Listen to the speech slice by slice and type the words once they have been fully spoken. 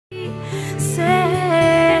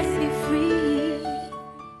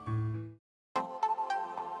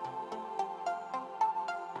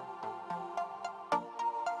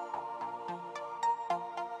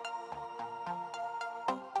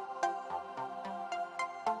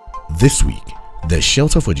This week, the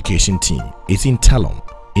Shelter for Education team is in Talon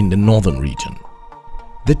in the northern region.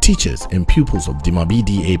 The teachers and pupils of Dimabi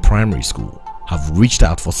DA Primary School have reached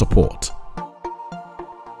out for support.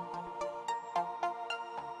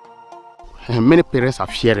 Many parents are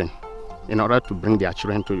fearing in order to bring their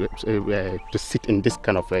children to sit in this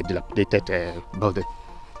kind of dilapidated building,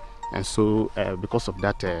 and so because of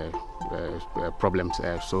that problems,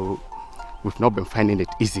 so we've not been finding it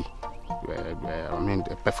easy.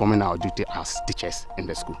 Performing our duty as teachers in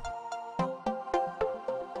the school.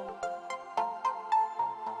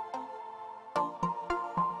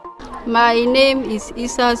 My name is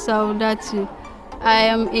Isa Saudatu. I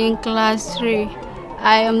am in class 3.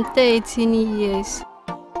 I am 13 years.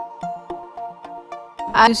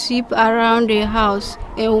 I sweep around the house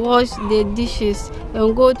and wash the dishes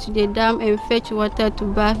and go to the dam and fetch water to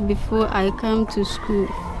bath before I come to school.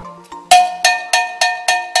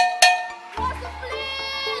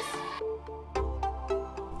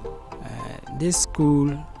 This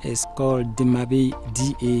school is called Dimabi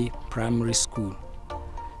DA Primary School.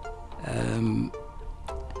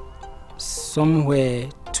 Somewhere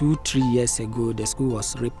 2-3 years ago, the school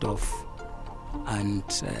was ripped off, and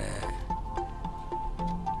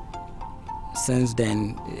since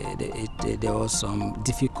then there was some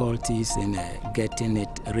difficulties in getting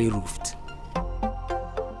it re-roofed.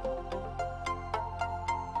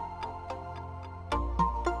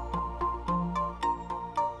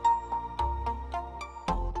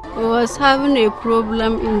 I was having a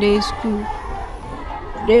problem in the school.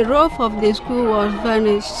 The roof of the school was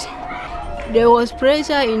vanished. There was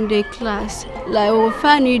pressure in the class, like we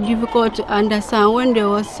found it difficult to understand when they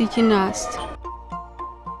were teaching us.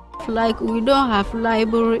 Like we don't have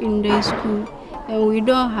library in the school and we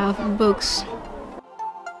don't have books.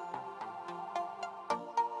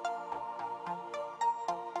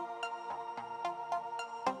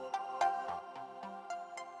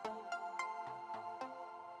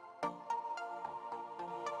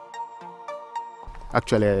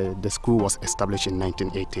 Actually, the school was established in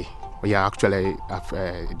 1980. Yeah, actually,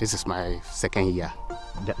 this is my second year.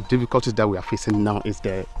 The difficulties that we are facing now is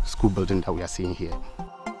the school building that we are seeing here.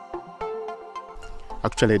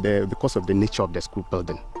 Actually, because of the nature of the school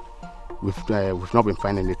building, we've not been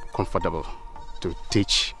finding it comfortable to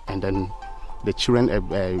teach. And then the children,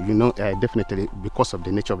 definitely because of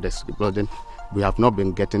the nature of the school building, we have not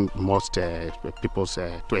been getting most people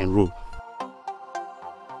to enroll.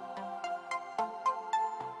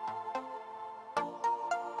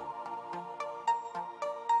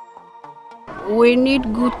 We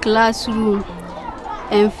need good classroom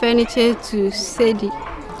and furniture to study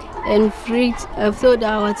and free, so that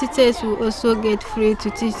our teachers will also get free to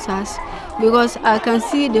teach us. Because I can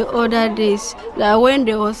see the other days that when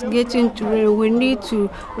they was getting to rain, we need to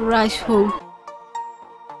rush home.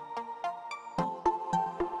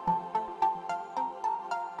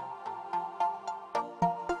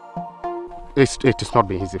 It is not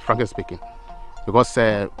been easy, frankly speaking. Because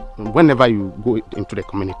whenever you go into the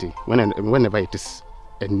community, whenever it is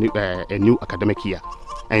a new academic year,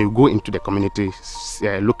 and you go into the community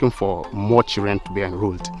looking for more children to be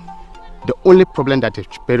enrolled, the only problem that the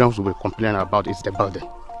parents will complain about is the building,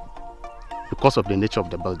 because of the nature of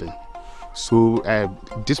the building. So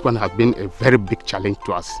this one has been a very big challenge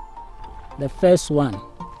to us. The first one,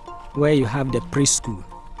 where you have the preschool,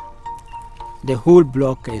 the whole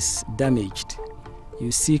block is damaged.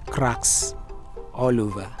 You see cracks all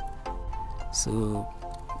over, so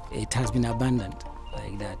it has been abandoned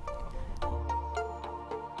like that.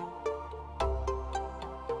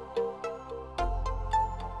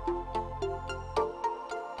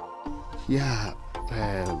 Yeah,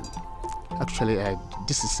 actually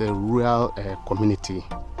this is a rural community.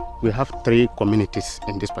 We have 3 communities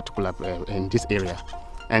in this particular in this area,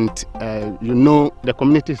 and the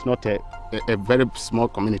community is not a very small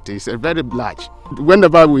community, it's a very large.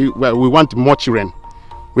 Whenever we want more children,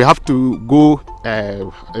 we have to go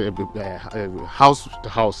house to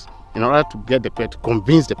house in order to get to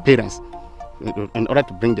convince the parents in order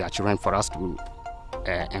to bring their children for us to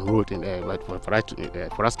enroll in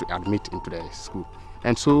for us to admit into the school.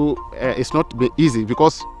 And so it's not been easy,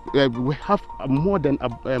 because we have more than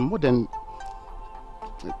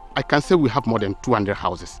I can say we have more than 200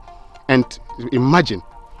 houses, and imagine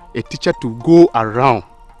a teacher to go around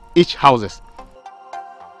each houses.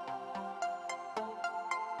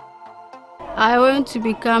 I want to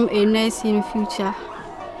become a nurse in future.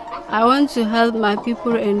 I want to help my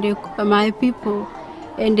people and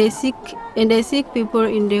the sick people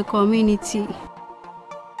in the community.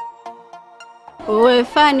 We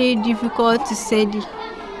find it difficult to study.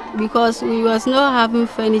 because we was not having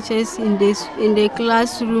furniture in the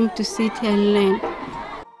classroom to sit and learn.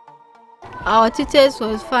 Our teachers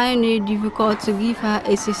was finding it difficult to give her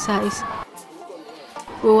exercise.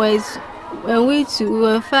 We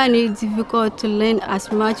were finding it difficult to learn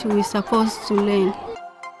as much we were supposed to learn.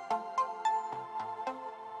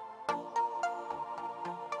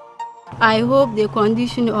 I hope the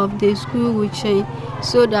condition of the school will change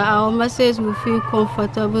so that our masters will feel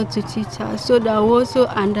comfortable to teach us, so that we also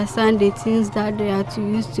understand the things that they are to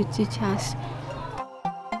use to teach us.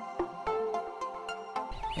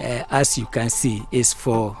 As you can see, it's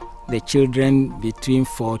for the children between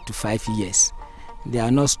 4 to 5 years. They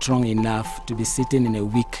are not strong enough to be sitting in a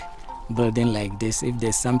weak building like this. If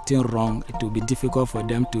there's something wrong, it will be difficult for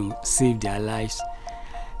them to save their lives.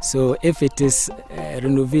 So if it is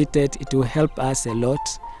renovated, it will help us a lot.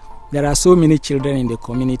 There are so many children in the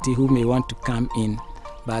community who may want to come in,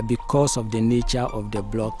 but because of the nature of the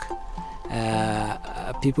block,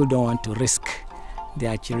 people don't want to risk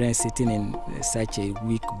their children sitting in such a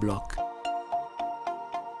weak block.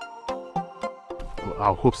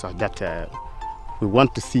 Our hopes are that we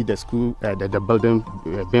want to see the school, the building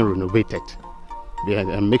being renovated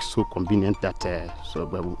and make so convenient that so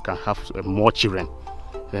we can have more children.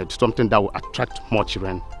 Something that will attract more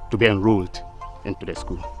children to be enrolled into the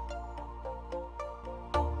school.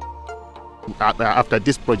 After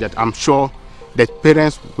this project, I'm sure the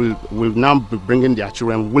parents will now be bringing their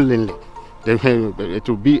children willingly. It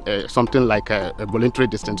will be something like a voluntary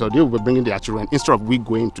distance, so they will be bringing their children instead of we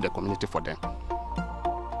going to the community for them.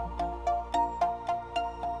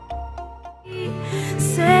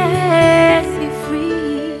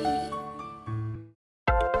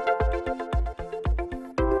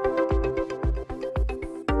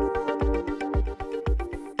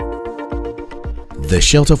 The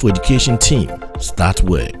Shelter for Education team start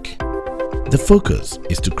work. The focus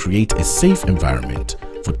is to create a safe environment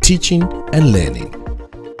for teaching and learning.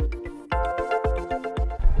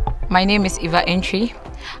 My name is Eva Entry.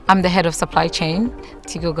 I'm the head of supply chain,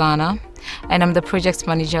 Tigo Ghana, and I'm the project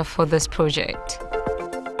manager for this project.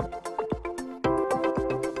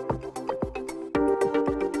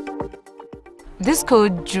 This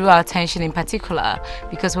code drew our attention in particular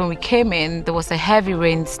because when we came in, there was a heavy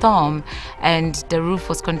rainstorm and the roof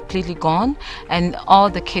was completely gone and all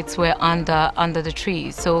the kids were under the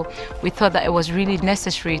trees. So we thought that it was really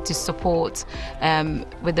necessary to support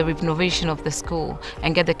with the renovation of the school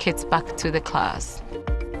and get the kids back to the class.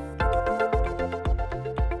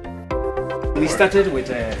 We started with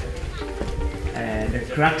the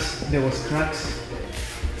cracks. There was cracks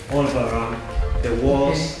all around the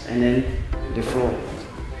walls, and then the floor.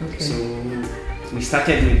 Okay. So we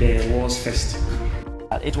started with the walls first.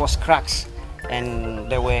 It was cracks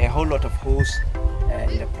and there were a whole lot of holes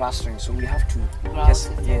in the plastering, so we have to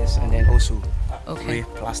yes, and then also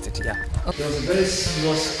re-plaster it. Yeah. Okay. There was a very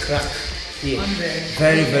serious crack here,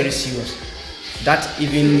 very serious. That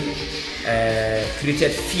even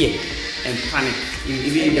created fear and panic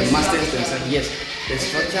even in the masters themselves. Yes, the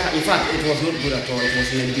structure. In fact, it was not good at all. It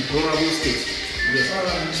was in a deplorable state.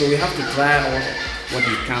 Yes. So we have to try what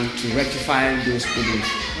we can to rectify those problems.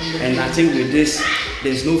 And I think with this,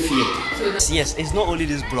 there's no fear. Yes, it's not only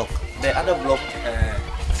this block. The other block,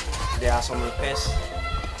 there are some repairs.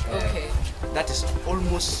 That is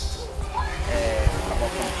almost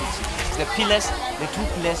about complete. The pillars, the two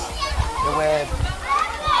pillars, there were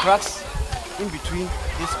cracks in between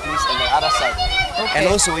this place and the other side. And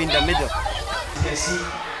also in the middle. You can see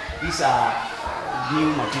these are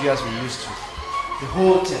new materials we used to. The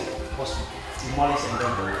whole thing was demolished and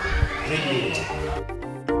then rebuilt.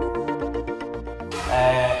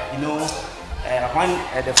 When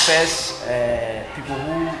the first people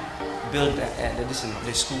who built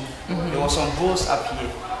the school, there were some holes up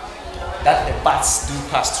here that the bats do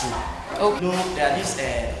pass through. Okay. There are these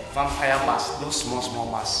vampire bats, those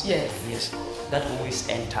small bats. Yes. That always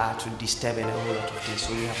enter to disturb and a whole lot of things.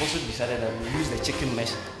 So we have also decided that we use the chicken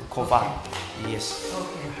mesh cover. Okay. Yes.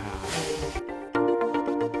 Okay.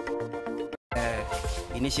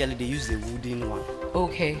 Initially, they used the wooden one.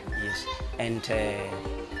 Okay. Yes. And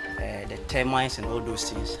the termites and all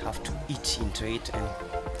those things have to eat into it and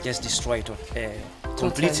just destroy it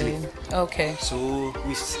completely. Okay. So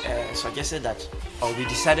we suggested that, or we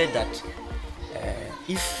decided that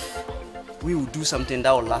if we will do something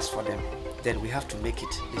that will last for them, then we have to make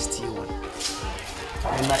it the steel one.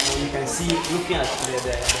 And like you can see, looking at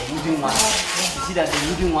the wooden ones, you see that the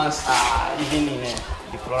wooden ones are even in a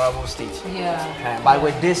deplorable state. Yeah. But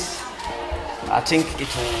with this, I think it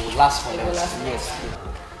will last for them. Yes.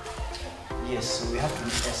 Yes, so we have to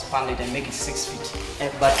expand it and make it 6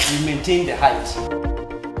 feet. But we maintain the height.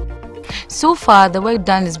 So far, the work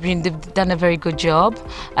done they've done a very good job.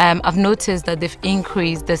 I've noticed that they've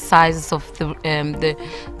increased the sizes of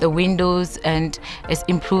the windows, and it's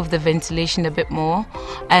improved the ventilation a bit more.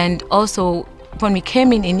 And also, when we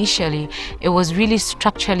came in initially, it was really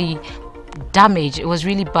structurally damaged. It was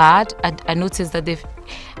really bad. I noticed that they've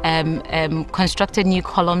constructed new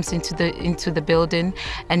columns into the building,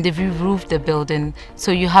 and they've re-roofed the building,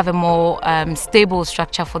 so you have a more stable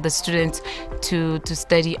structure for the students to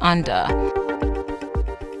study under.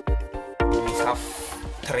 We have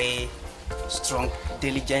 3 strong,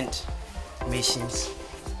 diligent machines,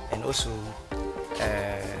 and also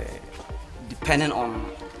depending on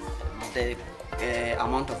the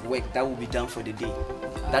amount of work that will be done for the day,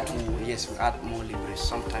 that will, yes, we add more laborers.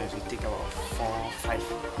 Sometimes we take about 4 or 5.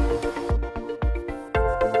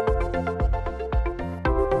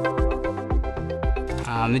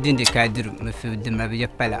 Medin de cadre me fait Dimabi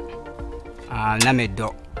pala. Na me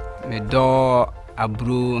do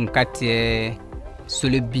abru nkate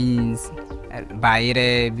sole beans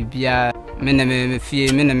bayre bibia mena me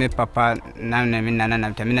fie mena me papa na me nana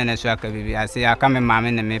na mena na so aka bibia se aka me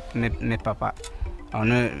mama na me papa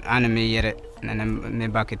ono ana me yere na me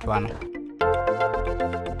bucket one.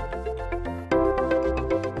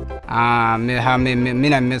 Me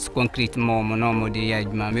na mes concrete mo no mo de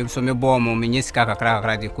yajma me so me bo mo me nyiska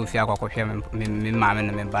kakra de kofi akwa me mama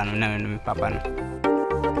na me bano na me papa no.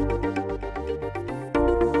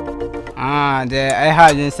 The I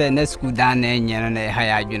had in say na school down na nya na ha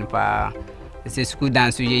ya adwun pa. Say school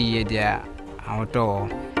dance so ye dia auto.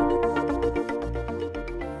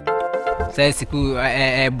 Say school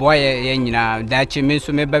boy ye nyina da che me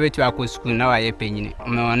so me ba betu akọ school na wa ye penyini.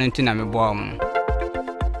 Me won ntu na me bo mo.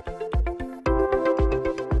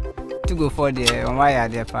 Go for the why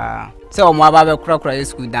there pa so mo aba be kura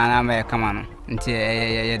school down na me kama no nti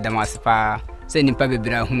ye damaspa say nipa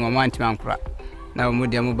bebira hunu o mantima kura na mo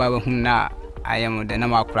de mo baba hunu na ayemo de na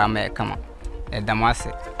makura me kama e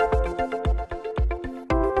damase.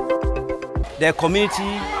 The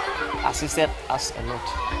community assisted us a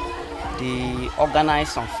lot. They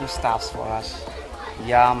organized some food stuffs for us,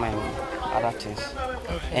 yam and other things,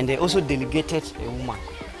 and they also delegated a woman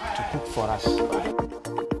to cook for us.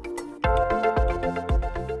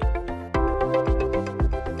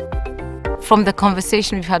 From the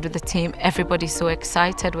conversation we've had with the team, everybody's so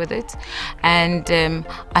excited with it, and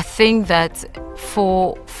I think that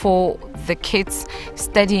for the kids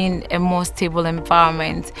studying a more stable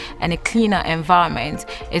environment and a cleaner environment,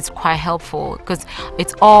 it's quite helpful, because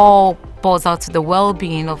it's all boils out to the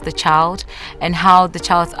well-being of the child and how the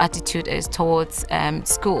child's attitude is towards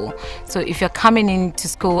school. So if you're coming into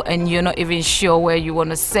school and you're not even sure where you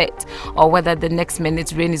want to sit, or whether the next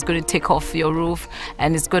minute rain is going to take off your roof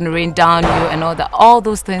and it's going to rain down you and all that, all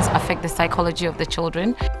those things affect the psychology of the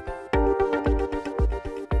children.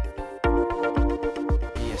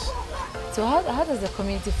 Yes. So how does the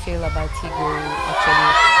community feel about Tigo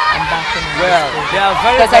actually embarking on well, this? They are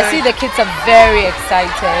very, because I see the kids are very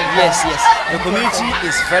excited. Yes. The community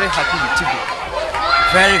is very happy with Tigo.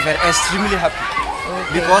 Very, extremely happy.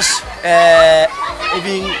 Okay. Because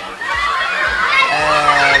even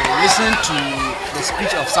listening to the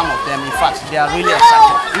speech of some of them, in fact, they are really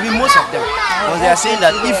excited. Even most of them. Because they are saying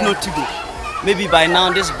that if not Tigo, maybe by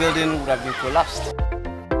now this building would have been collapsed.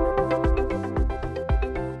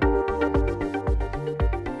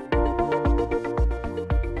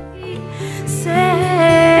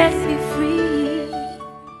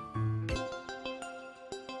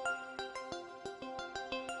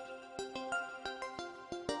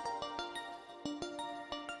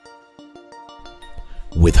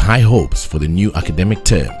 With high hopes for the new academic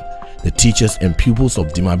term, the teachers and pupils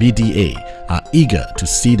of Dimabi DA are eager to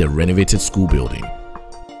see the renovated school building.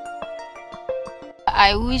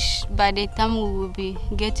 I wish by the time we will be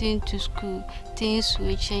getting to school, things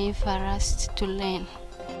will change for us to learn.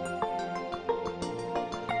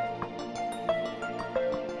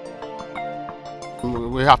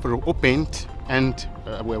 We have opened and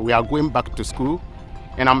we are going back to school,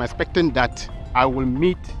 and I'm expecting that I will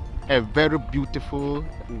meet a very beautiful,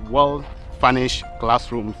 well-furnished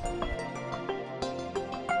classroom.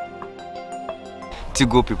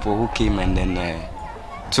 Tigo people who came and then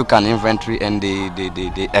took an inventory, and they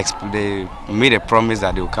made a promise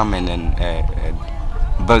that they will come and then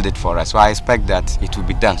build it for us. So I expect that it will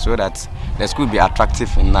be done so that the school will be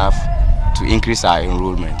attractive enough to increase our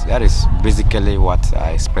enrollment. That is basically what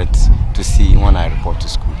I expect to see when I report to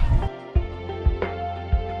school.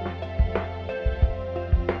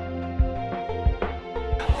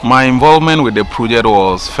 My involvement with the project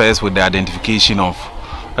was first with the identification of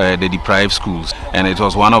the deprived schools, and it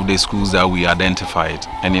was one of the schools that we identified,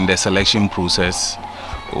 and in the selection process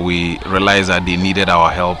we realized that they needed our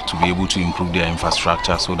help to be able to improve their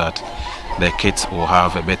infrastructure so that the kids will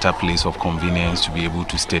have a better place of convenience to be able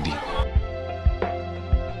to study.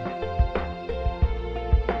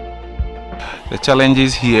 The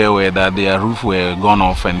challenges here were that their roof were gone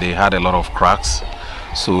off and they had a lot of cracks,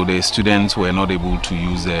 so the students were not able to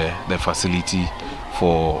use the facility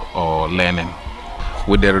for learning.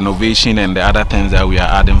 With the renovation and the other things that we are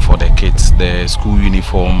adding for the kids, the school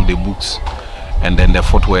uniform, the books, and then the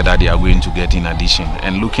footwear that they are going to get in addition.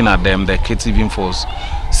 And looking at them, the kids, even for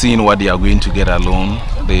seeing what they are going to get alone,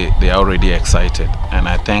 they are already excited. And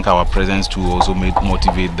I think our presence too also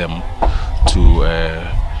motivate them to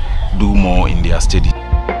do more in their study.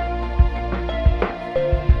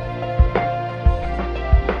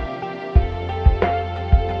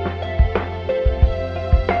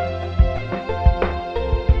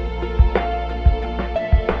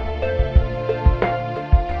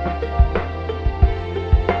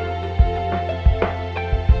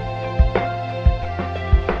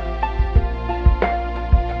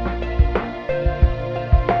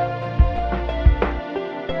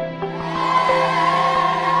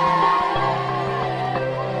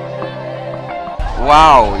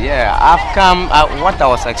 Wow, yeah, I've come, what I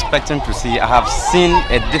was expecting to see, I have seen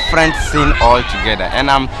a different scene altogether, and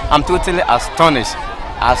I'm totally astonished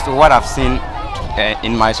as to what I've seen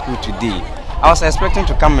in my school today. I was expecting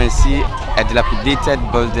to come and see a dilapidated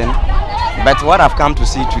building, but what I've come to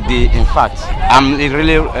see today, in fact, I'm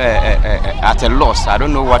really at a loss. I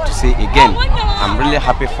don't know what to say again. I'm really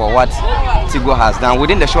happy for what Tigo has done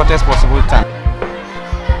within the shortest possible time.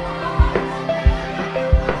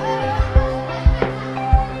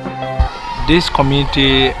 This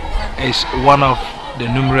community is one of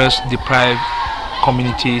the numerous deprived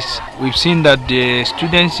communities. We've seen that the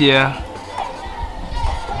students here,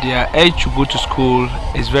 their urge to go to school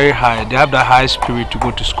is very high. They have the high spirit to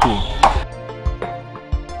go to school.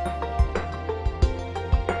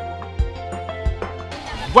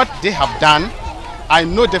 What they have done, I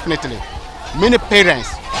know definitely many parents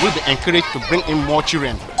will be encouraged to bring in more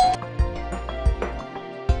children.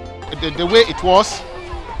 The way it was,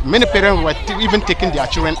 many parents were even taking their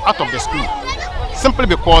children out of the school simply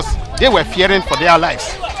because they were fearing for their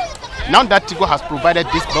lives. Now that Tigo has provided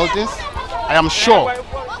these buildings, I am sure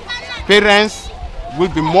parents will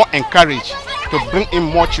be more encouraged to bring in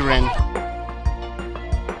more children.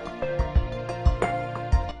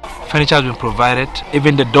 Furniture has been provided,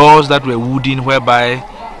 even the doors that were wooden whereby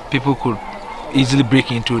people could easily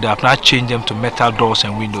break into, they have now changed them to metal doors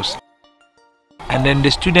and windows. And then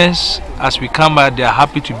the students, as we come back, they are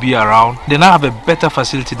happy to be around. They now have a better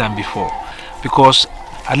facility than before, because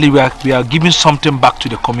at least we are giving something back to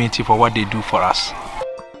the community for what they do for us.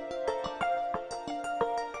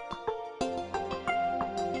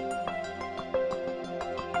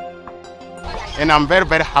 And I'm very,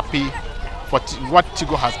 very happy for what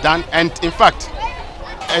Tigo has done. And in fact,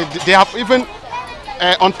 they have even,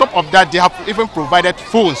 on top of that, they have even provided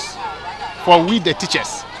phones for we the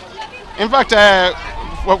teachers. In fact,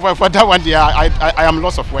 for that one, I am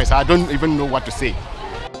lost of words. I don't even know what to say.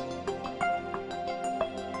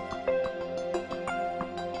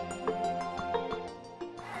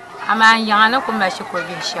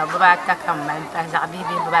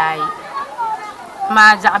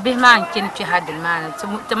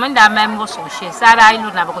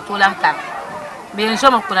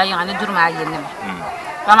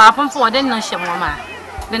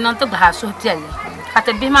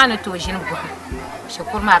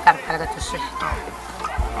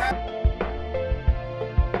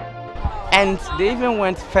 And they even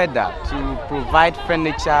went further to provide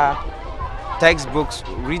furniture, textbooks,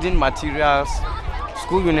 reading materials,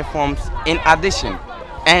 school uniforms in addition.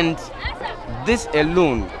 And this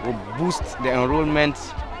alone will boost the enrollment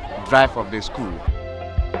drive of the school.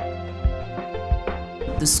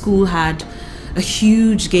 The school had a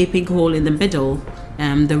huge gaping hole in the middle.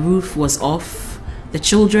 The roof was off. The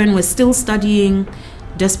children were still studying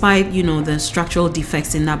despite, you know, the structural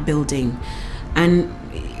defects in that building. And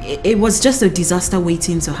it was just a disaster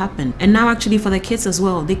waiting to happen. And now actually for the kids as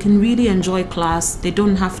well, they can really enjoy class. They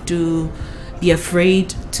don't have to be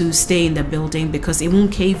afraid to stay in the building because it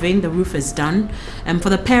won't cave in, the roof is done. And for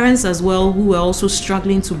the parents as well, who were also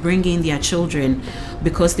struggling to bring in their children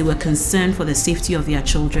because they were concerned for the safety of their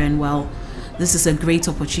children, well, this is a great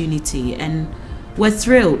opportunity. And we're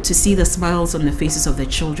thrilled to see the smiles on the faces of the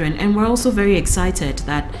children, and we're also very excited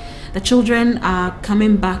that the children are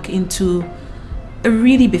coming back into a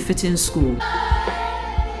really befitting school.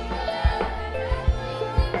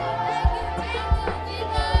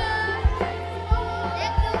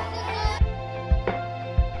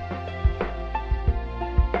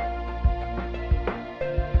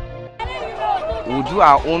 we'll do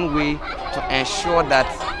our own way to ensure that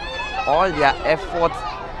all their effort,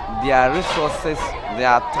 their resources,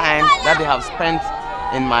 their time that they have spent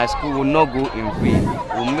in my school will not go in vain.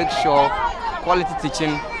 We'll make sure quality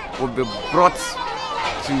teaching will be brought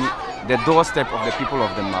to the doorstep of the people of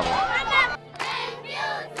Dimabi.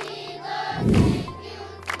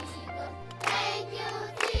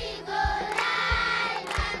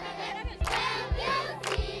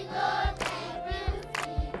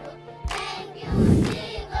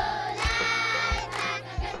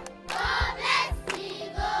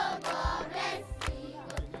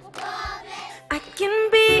 I can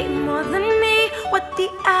be more than me, what the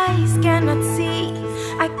eyes cannot see.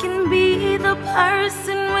 I can be the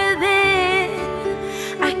person within.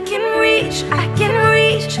 I can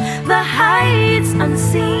reach the heights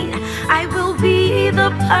unseen. I will be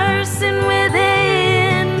the person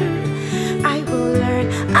within. I will learn,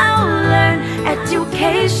 I'll learn.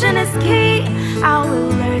 Education is key. I'll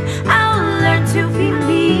learn to be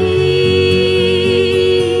me.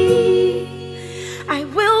 I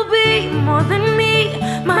will be more than me.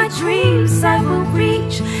 My dreams I will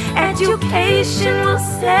reach. Education will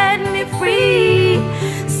set me free.